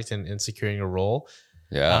own project and securing a role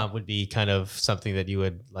Yeah. would be kind of something that you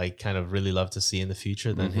would like kind of really love to see in the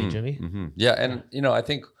future then, hey, Jimmy? Yeah. And, I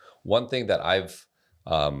think one thing that I've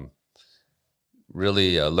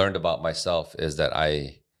really learned about myself is that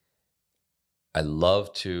I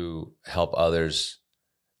love to help others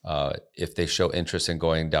if they show interest in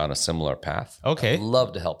going down a similar path. Okay. I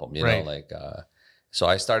love to help them, Right. so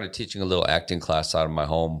I started teaching a little acting class out of my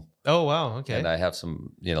home. Oh, wow. Okay. And I have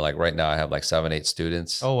some, like right now I have like 7-8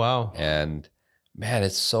 students. Oh, wow. And man,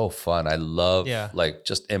 it's so fun. I love like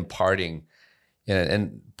just imparting,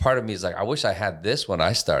 and part of me is like, I wish I had this when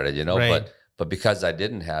I started, Right. but because I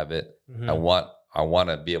didn't have it, I want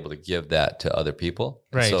to be able to give that to other people.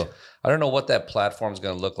 And Right. so I don't know what that platform is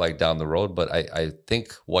going to look like down the road, but I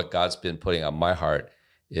think what God's been putting on my heart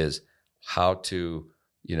is how to,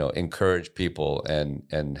 encourage people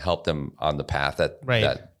and help them on the path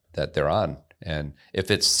that they're on. And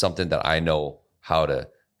if it's something that I know how to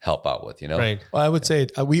help out with, Right. Well, I would say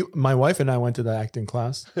my wife and I went to the acting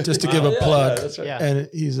class just to give a plug. that's right. Yeah. And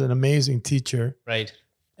he's an amazing teacher. Right.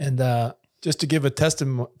 And just to give a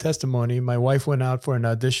testimony, my wife went out for an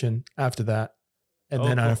audition after that. And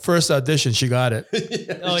then on her first audition, she got it.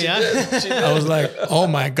 Oh, yeah. I was like, oh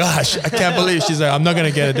my gosh, I can't believe. She's like, I'm not going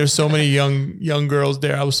to get it. There's so many young girls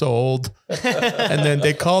there. I was so old. And then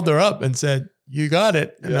they called her up and said, you got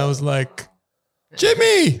it. And I was like,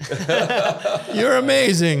 Jimmy, you're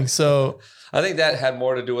amazing. So I think that had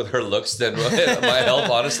more to do with her looks than my health,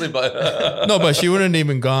 honestly. But no, but she wouldn't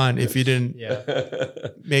even gone if you didn't Yeah.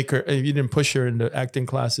 make her, if you didn't push her into acting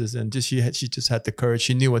classes. And just she just had the courage.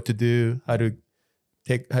 She knew what to do, how to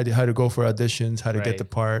go for auditions, how to Right. get the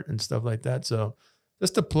part and stuff like that. So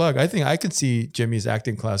just a plug. I think I could see Jimmy's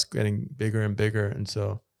acting class getting bigger and bigger. And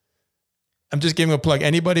so I'm just giving a plug.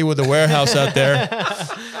 Anybody with a warehouse out there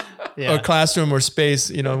Yeah. or classroom or space,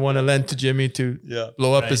 want to lend to Jimmy to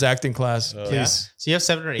blow up his acting class, Yeah. please. So you have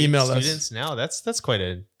 7 or 8 Email us. students now. That's quite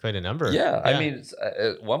a number. yeah, I mean,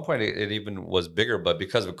 at one point it even was bigger, but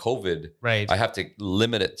because of COVID, right. I have to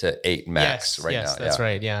limit it to 8 max right yes, now. that's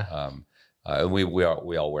right. Yeah. And we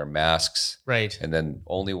all wear masks, Right. and then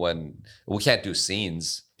only when we can't do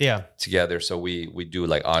scenes Yeah. together, so we do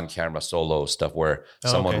like on camera solo stuff where Oh,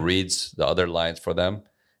 someone okay. reads the other lines for them,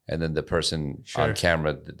 and then the person Sure. on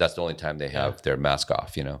camera, that's the only time they have their mask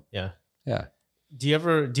off. Yeah. Yeah. Do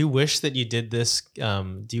you wish that you did this?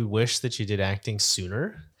 Do you wish that you did acting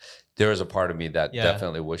sooner? There is a part of me that Yeah.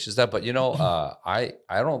 definitely wishes that, but I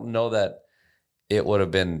don't know that it would have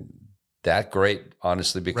been that great,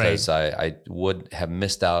 honestly, because I would have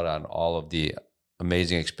missed out on all of the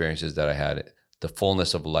amazing experiences that I had, the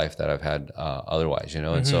fullness of life that I've had otherwise,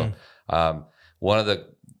 And so one of the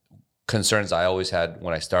concerns I always had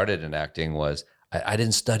when I started in acting was I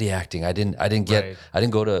didn't study acting. I didn't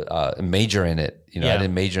go to major in it. I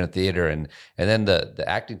didn't major in theater. And then the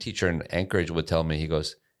acting teacher in Anchorage would tell me, he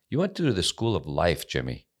goes, you went to the school of life,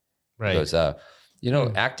 Jimmy. Right. He goes,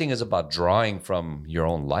 acting is about drawing from your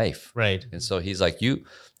own life. Right. And so he's like,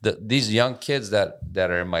 these young kids that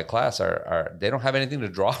are in my class are they don't have anything to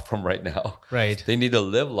draw from right now. Right. They need to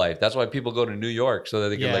live life. That's why people go to New York, so that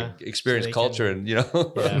they can like experience they culture can- and Yeah.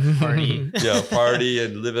 Party. party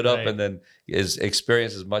and live it up, Right. and then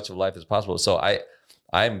experience as much of life as possible. So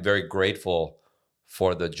I'm very grateful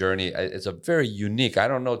for the journey. It's a very unique. I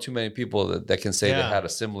don't know too many people that can say they had a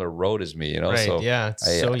similar road as me. Right. So Yeah.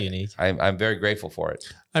 It's so unique. I'm very grateful for it.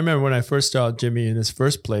 I remember when I first saw Jimmy in his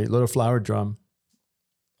first play, Little Flower Drum.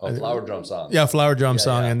 Oh, flower drum song. Yeah, Flower Drum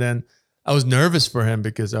song. yeah. And then I was nervous for him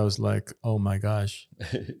because I was like, oh my gosh,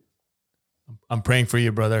 I'm praying for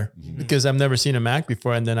you, brother. Because I've never seen him act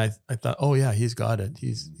before. And then I thought, oh yeah, he's got it.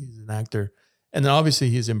 He's an actor. And then obviously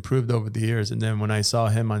he's improved over the years. And then when I saw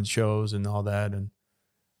him on shows and all that, and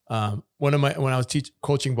when I was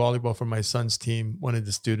coaching volleyball for my son's team, one of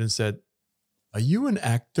the students said, "Are you an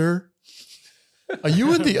actor? Are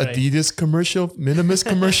you in the Right. Adidas commercial, Minimus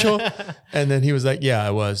commercial?" And then he was like, "Yeah,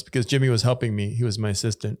 I was," because Jimmy was helping me. He was my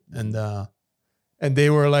assistant, and they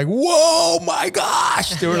were like, "Whoa, my gosh!"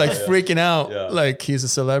 They were like freaking out, Yeah. like he's a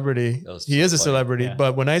celebrity. That was He so is a funny. celebrity. Yeah.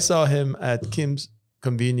 But when I saw him at Kim's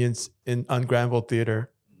Convenience on Granville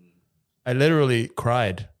Theater, I literally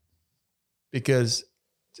cried because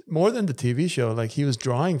more than the TV show, like he was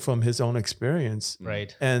drawing from his own experience.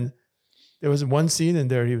 Right. And there was one scene in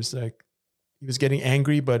there, he was getting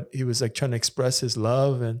angry, but he was like trying to express his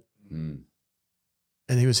love and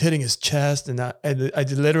he was hitting his chest and I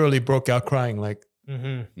literally broke out crying, like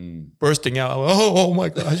bursting out. Oh my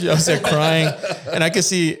gosh. I was like crying and I could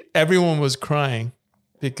see everyone was crying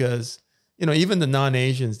because, even the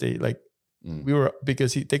non-Asians, they like,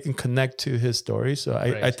 because they can connect to his story. So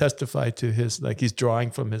I Right. testify to his, like he's drawing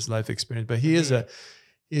from his life experience, but he is a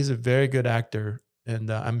very good actor. And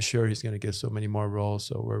I'm sure he's going to get so many more roles.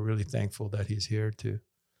 So we're really thankful that he's here to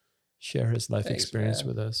share his life Thanks, experience man.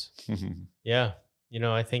 with us. Yeah.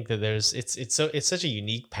 I think that it's such a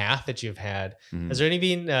unique path that you've had. Mhm.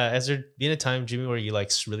 Has there been a time, Jimmy, where you like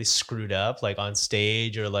really screwed up, like on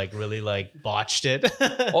stage, or like really like botched it?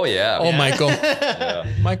 Oh yeah. Oh, Michael. Yeah.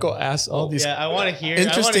 Michael asked all these. Yeah, I want to hear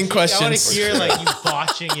Interesting I want questions. to hear like you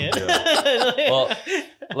botching it. Well,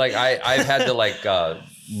 like I've had to like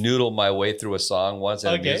noodle my way through a song once in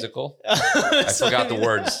a Okay. musical. I forgot the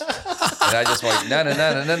words, and I just went na na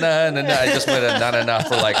na na na na na. I just went a na na na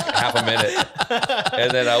for like half a minute,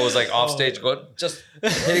 and then I was like off stage, going just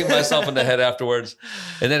hitting myself in the head afterwards.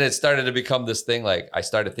 And then it started to become this thing. Like I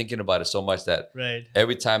started thinking about it so much that Right.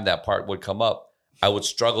 every time that part would come up, I would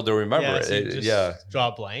struggle to remember it. So you It- just yeah, draw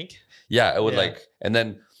a blank. yeah, it would Yeah. like, and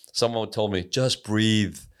then someone told me just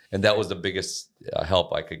breathe, and that was the biggest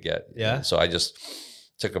help I could get. Yeah. And so I just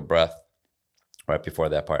took a breath right before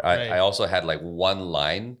that part. Right. I also had like one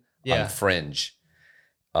line Yeah. on Fringe,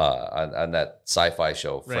 on that sci-fi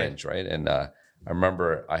show Right. Fringe, right? And I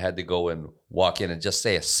remember I had to go and walk in and just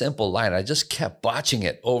say a simple line. I just kept botching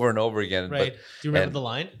it over and over again. Right. Do you remember the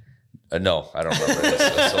line? But no, I don't remember.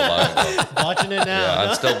 It was so long ago. Botching it now. Yeah,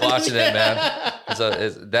 I'm still botching it, man.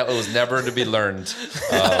 That was never to be learned.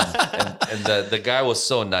 And the guy was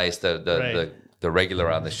so nice, the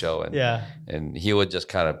regular on the show, and Yeah. and he would just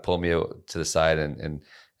kind of pull me to the side and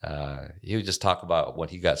he would just talk about when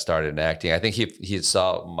he got started in acting. I think he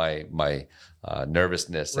saw my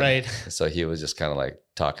nervousness, and Right. so he was just kind of like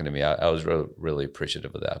talking to me. I was really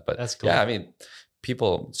appreciative of that. But That's cool. yeah, I mean,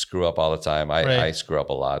 people screw up all the time. Right. I screw up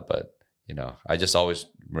a lot, but I just always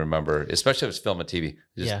remember, especially if it's film and TV,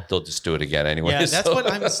 they'll just do it again anyway. Yeah, that's so. what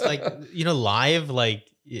I'm like. Live, like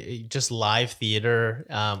just live theater.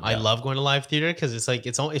 I love going to live theater because it's like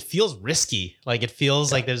it feels risky. Like it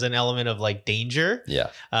feels like there's an element of like danger.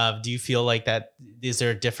 Yeah. Do you feel like that? Is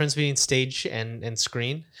there a difference between stage and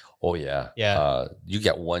screen? Oh yeah. Yeah. You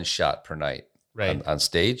get one shot per night Right. on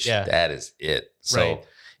stage. Yeah. That is it. So Right.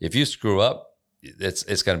 if you screw up,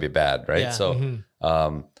 it's going to be bad, right? Yeah. So,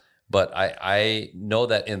 Mhm. but I know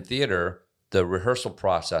that in theater, the rehearsal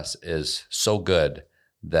process is so good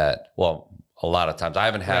that, well, a lot of times I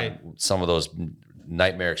haven't had Right. some of those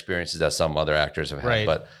nightmare experiences that some other actors have had, Right.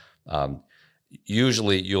 but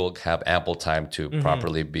usually you'll have ample time to Mhm.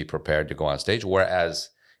 properly be prepared to go on stage. Whereas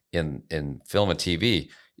in film and TV,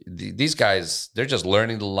 these guys, they're just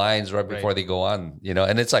learning the lines right before Right. they go on,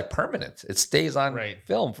 and it's like permanent. It stays on Right.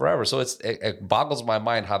 film forever. So it boggles my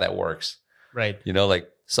mind how that works. Right. Like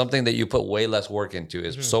something that you put way less work into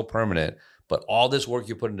is Mhm. so permanent, but all this work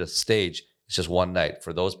you put into stage is just one night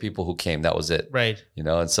for those people who came. That was it. Right.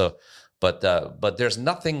 And so, but there's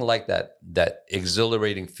nothing like that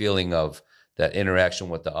exhilarating feeling of that interaction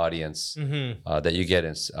with the audience Mm-hmm. that you get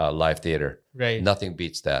in live theater. Right. Nothing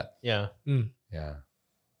beats that. Yeah. Yeah.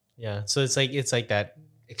 Yeah. So it's like that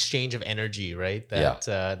exchange of energy, right? That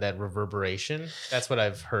that reverberation. That's what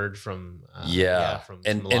I've heard from from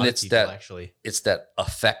And a lot it's of people, that actually. it's that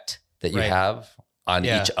effect that you Right. have on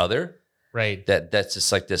Yeah. each other. Right. That's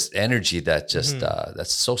just like this energy that just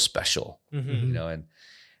that's so special. Mm-hmm. And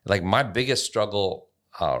like my biggest struggle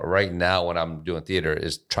right now when I'm doing theater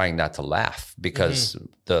is trying not to laugh because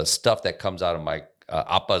the stuff that comes out of my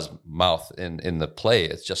Appa's mouth in the play,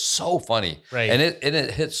 it's just so funny. Right. And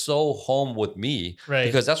it hits so home with me Right.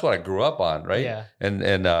 because that's what I grew up on. Right. Yeah.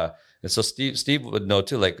 And so Steve would know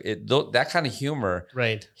too, like that kind of humor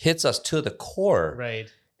Right. hits us to the core. Right.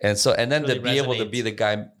 And then Really to be able to resonates. be the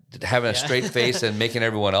guy having a Yeah. straight face and making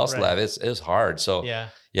everyone else Right. laugh, it's hard. So Yeah.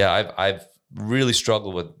 yeah, I've really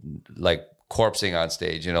struggled with like corpsing on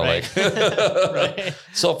stage, you know, Right. like Right.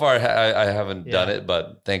 so far I haven't done Yeah. it,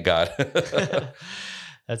 but thank God.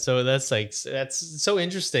 That's so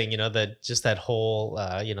interesting, you know, that just that whole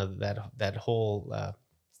that whole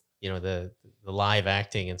the live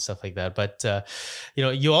acting and stuff like that. But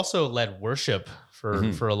you also led worship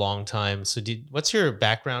Mhm. for a long time. So what's your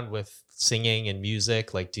background with singing and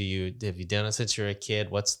music? Like have you done it since you're a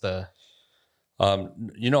kid? What's the I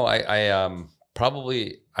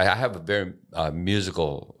have a very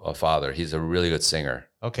musical father. He's a really good singer.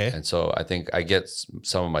 okay. And so I think I get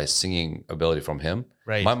some of my singing ability from him.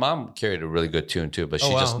 Right. My mom carried a really good tune too, but Oh,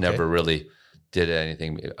 she wow, just okay. never really did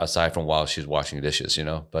anything aside from while she's washing dishes, you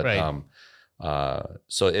know. But Right.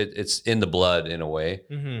 so it's in the blood in a way.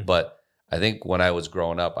 Mhm. But I think when I was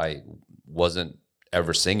growing up, I wasn't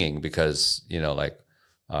ever singing because, you know, like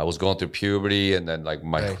I was going through puberty, and then like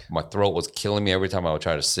Right. my throat was killing me every time I would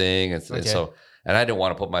try to sing, and Okay. so I didn't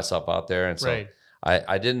want to put myself out there, and so Right.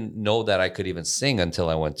 I didn't know that I could even sing until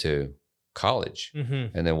I went to college.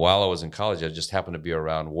 Mhm. And then while I was in college, I just happened to be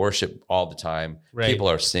around worship all the time. Right. People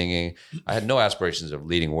are singing. I had no aspirations of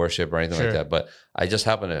leading worship or anything Sure. like that, but I just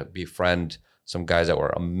happened to befriend some guys that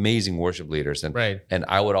were amazing worship leaders, and Right. and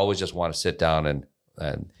I would always just want to sit down and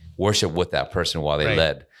worship with that person while they Right.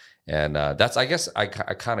 led. And that's, I guess, I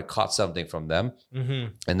kind of caught something from them.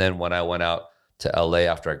 Mhm. And then when I went out to LA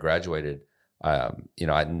after I graduated, now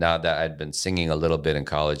that I'd been singing a little bit in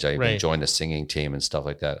college, I even Right. joined a singing team and stuff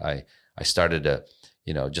like that. I started to,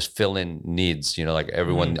 just fill in needs, like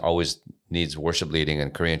everyone always needs worship leading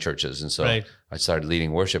in Korean churches. And so Right. I started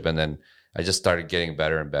leading worship, and then I just started getting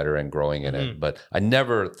better and better and growing in Mhm. it. But I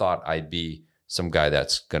never thought I'd be some guy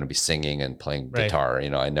that's going to be singing and playing Right. guitar.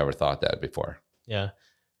 I never thought that before. Yeah.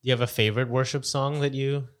 Do you have a favorite worship song that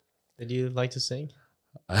you like to sing?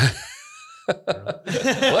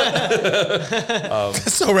 What?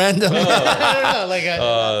 So random. I don't know, like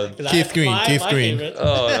Keith Green, Keith Green. favorite.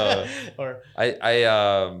 Oh, no. or I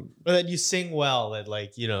that you sing well, that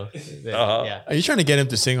like that, Uh-huh. yeah. Are you trying to get him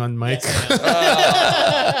to sing on mic? Yes,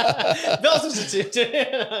 Bell substitute.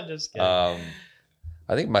 I'm just kidding.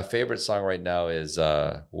 I think my favorite song right now is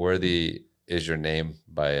 "Worthy Is Your Name"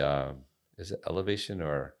 by is it Elevation,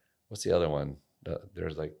 or what's the other one?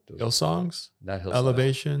 There's like Hillsongs, not Hillsong.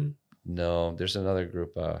 Elevation. No, there's another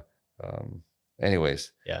group.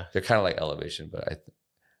 Anyways, Yeah. they're kind of like Elevation, but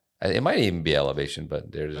it might even be Elevation.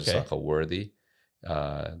 But there's a Okay. song called "Worthy."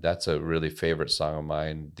 That's a really favorite song of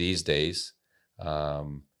mine these days.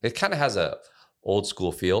 It kind of has a old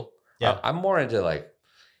school feel. Yeah. I'm more into like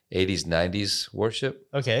 80s, 90s worship.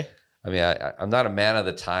 Okay. I mean, I'm not a man of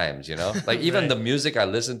the times, like even Right. the music I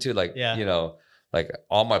listen to, like, Yeah. like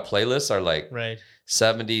all my playlists are like Right.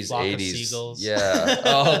 70s, Flock of 80s. Seagulls. Yeah.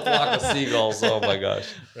 Oh, Flock of Seagulls. Oh my gosh.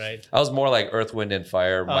 Right. I was more like Earth, Wind and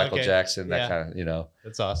Fire, Michael okay. Jackson, that Yeah. kind of,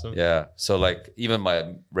 That's awesome. yeah. So like even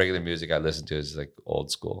my regular music I listen to is like old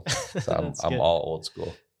school. So That's I'm good. all old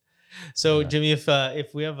school. So Yeah. Jimmy,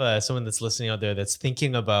 if we have someone that's listening out there that's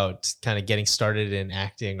thinking about kind of getting started in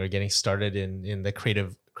acting or getting started in the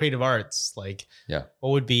creative arts, like, Yeah. what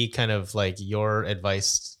would be kind of like your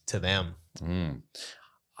advice to them?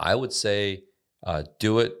 I would say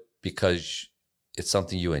do it because it's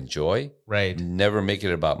something you enjoy. Right. Never make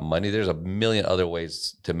it about money. There's a million other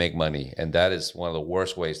ways to make money, and that is one of the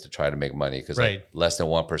worst ways to try to make money, because Right. like less than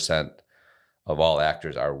 1% of all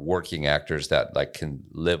actors are working actors that like can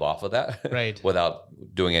live off of that Right. without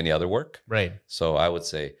doing any other work. Right. So I would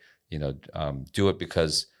say, do it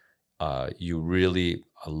because you really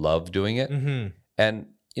love doing it. Mm-hmm. And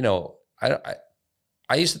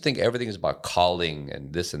I used to think everything is about calling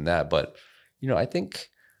and this and that, but I think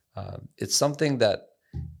it's something that,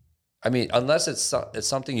 I mean, unless it's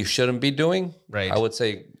something you shouldn't be doing, Right. I would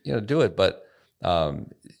say do it. But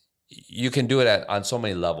you can do it on so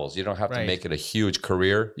many levels. You don't have to Right. make it a huge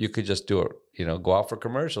career. You could just do it. Go out for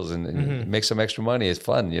commercials and Mhm. make some extra money. It's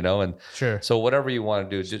fun, And Sure. so whatever you want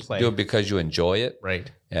to do, just play. do it because you enjoy it.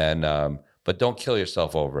 Right. And but don't kill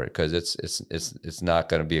yourself over it, because it's not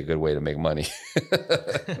going to be a good way to make money.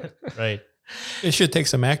 Right. You should take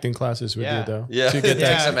some acting classes with Yeah. you, though. Yeah. To get Yeah,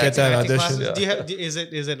 that, some get that Acting audition. classes. Yeah. Do you have?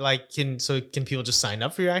 Is it like can people just sign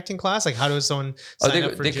up for your acting class? Like, how does someone Oh, sign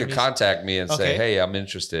up for they could Jimmy's? contact me and say, Okay. "Hey, I'm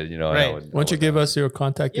interested." and I Right. would- Why don't you give us your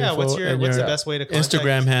contact Yeah. info What's and the your best way to contact?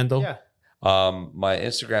 Instagram handle? Yeah. My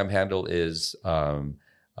Instagram handle is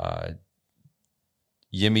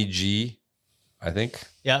Yimmy G, I think.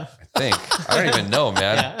 Yeah. I don't even know,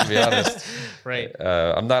 man. Yeah. To be honest, Right.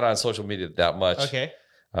 I'm not on social media that much. Okay.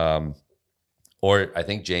 Or I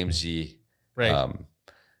think James G. Right.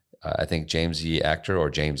 I think James E Actor or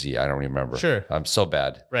James E. I don't remember. Sure. I'm so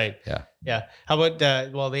bad. Right. Yeah. Yeah. How about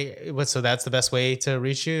so that's the best way to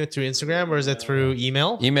reach you, through Instagram, or is it through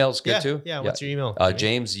email? Email's good Yeah. too. Yeah. What's your email?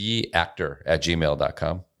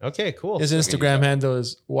 JamesYeActor@gmail.com. Okay, cool. His Instagram handle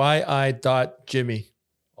is yi.jimmy.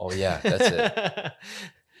 Oh yeah, that's it.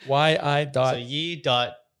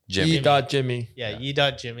 So Jimmy.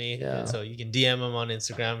 Yi.Jimmy. Yeah. And so you can DM him on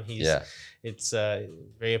Instagram. It's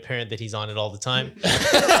very apparent that he's on it all the time.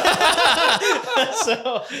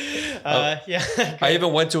 I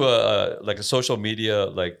even went to a social media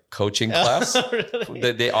coaching class Really?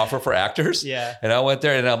 that they offer for actors. Yeah. And I went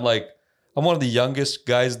there and I'm like, I'm one of the youngest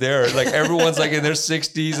guys there. Like everyone's like in their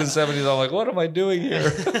 60s and 70s. I'm like, what am I doing here?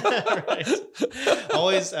 Right.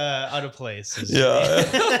 Always out of place. Yeah.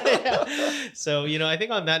 So, I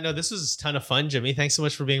think on that note, this was a ton of fun, Jimmy. Thanks so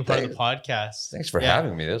much for being a part of the podcast. Thanks for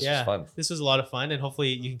having me. This was fun. This was a lot of fun, and hopefully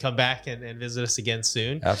you can come back and visit us again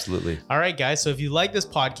soon. Absolutely. All right, guys. So if you like this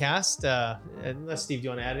podcast, unless Steve, do you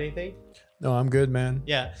want to add anything? No, I'm good, man.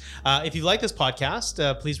 Yeah. If you like this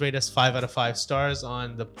podcast, please rate us 5 out of 5 stars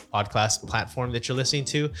on the podcast platform that you're listening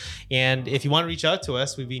to. And if you want to reach out to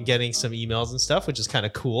us, we've been getting some emails and stuff, which is kind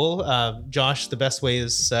of cool. Josh, the best way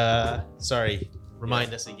is,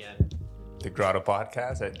 remind us again. The Grotto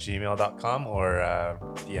Podcast at gmail.com or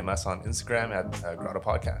DM us on Instagram at Grotto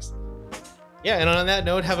Podcast. Yeah. And on that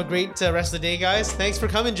note, have a great rest of the day, guys. Thanks for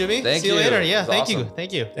coming, Jimmy. Thank See you you. later. It Yeah. was Thank awesome. you.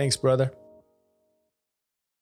 Thank you. Thanks, brother.